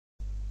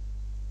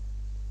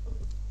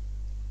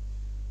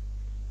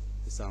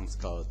song's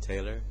called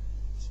Taylor.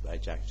 It's by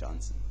Jack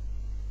Johnson.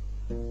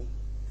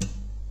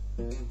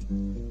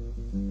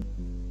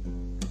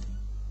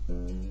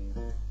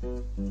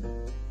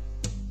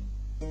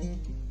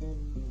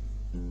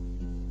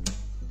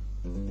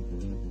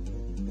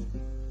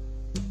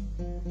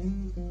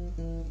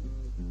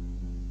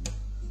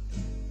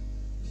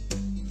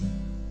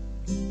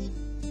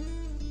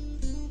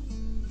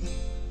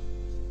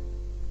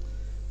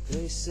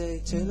 They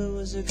say Taylor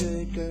was a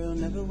good girl,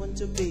 never went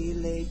to be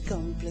late.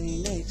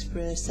 Complaint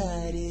express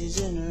ideas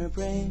in her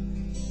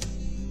brain.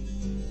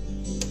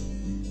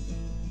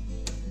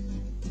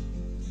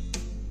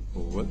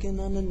 Working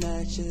on the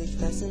night shift,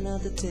 passing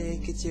out the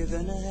tickets. You're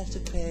gonna have to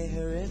pay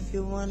her if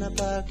you wanna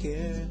park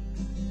here.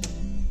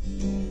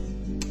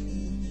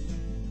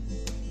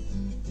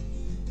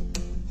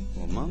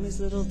 Well,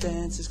 mommy's little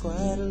dance is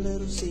quite a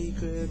little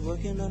secret.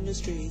 Working on the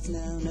streets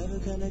now, never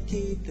gonna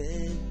keep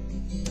it.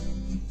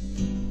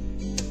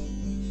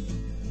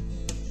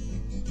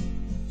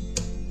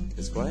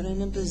 It's quite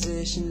an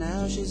imposition,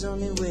 now she's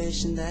only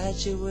wishing that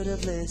she would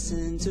have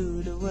listened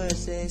to the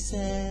words they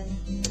said.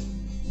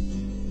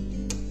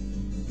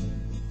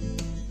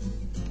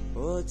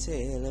 Oh,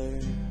 Taylor,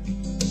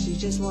 she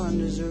just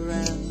wanders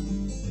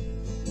around,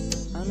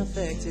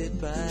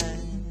 unaffected by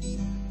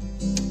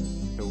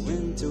the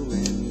winter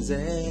wind's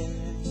air.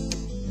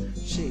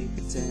 She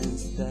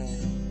pretends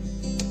that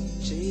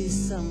she's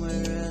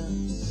somewhere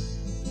else,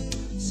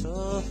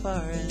 so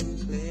far and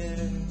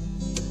clear,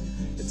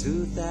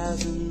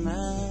 2,000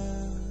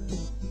 miles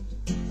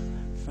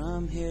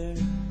from here.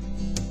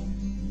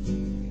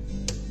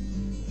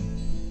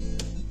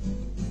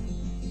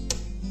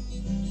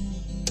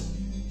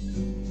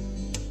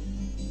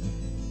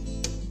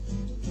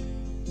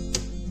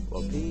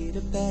 Well,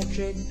 Peter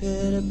Patrick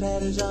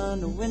pitter-patters on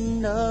the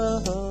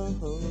window.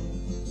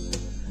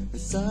 The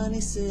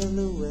sunny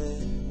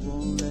silhouette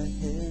won't let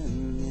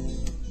him in.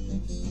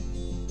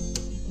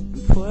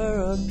 And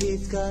poor old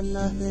Pete's got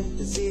nothing,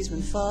 'cause he's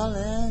been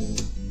falling.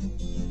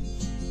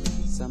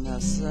 Somehow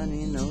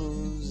Sonny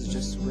knows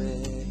just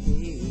where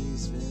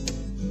he's been.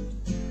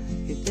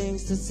 He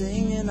thinks that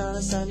singing on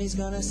a Sunday's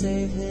gonna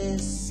save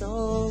his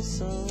soul.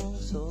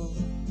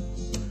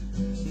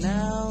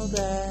 Now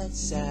that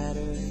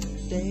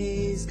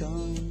Saturday's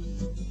gone,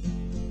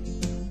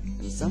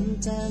 and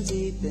sometimes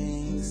he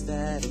thinks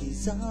that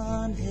he's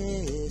on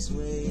his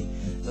way,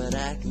 but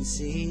I can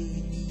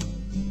see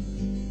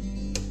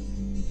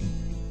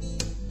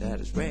that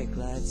his brake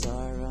lights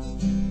are on.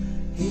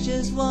 He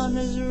just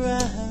wanders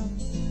around,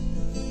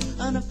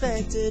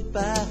 unaffected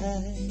by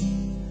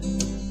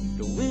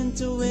the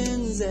winter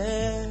wind's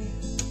air.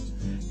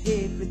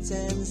 He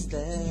pretends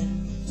that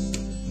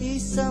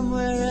he's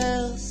somewhere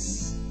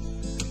else,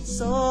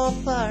 so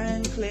far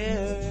and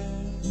clear,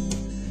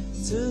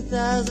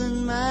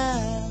 2,000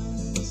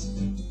 miles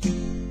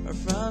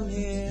from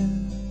here.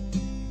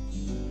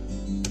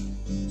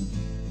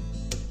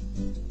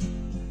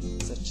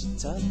 Such a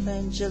tough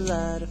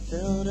enchilada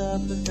filled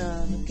up with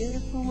none.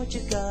 Give from what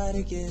you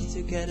gotta give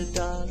to get a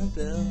dollar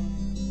bill.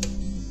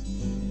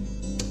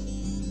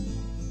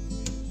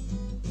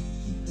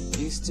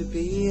 Used to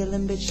be a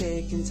limb bit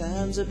shaking,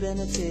 times have been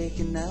a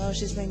ticking. Now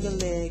she's finger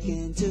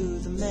licking to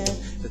the man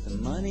with the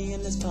money in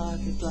his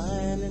pocket,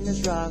 flying in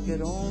his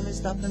rocket, only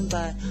stopping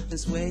by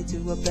his way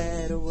to a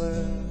better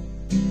world.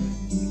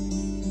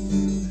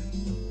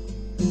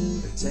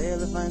 The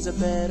Taylor finds a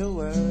better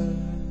world,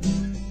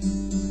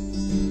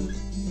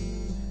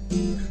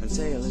 and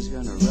Taylor's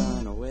gonna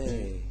run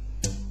away.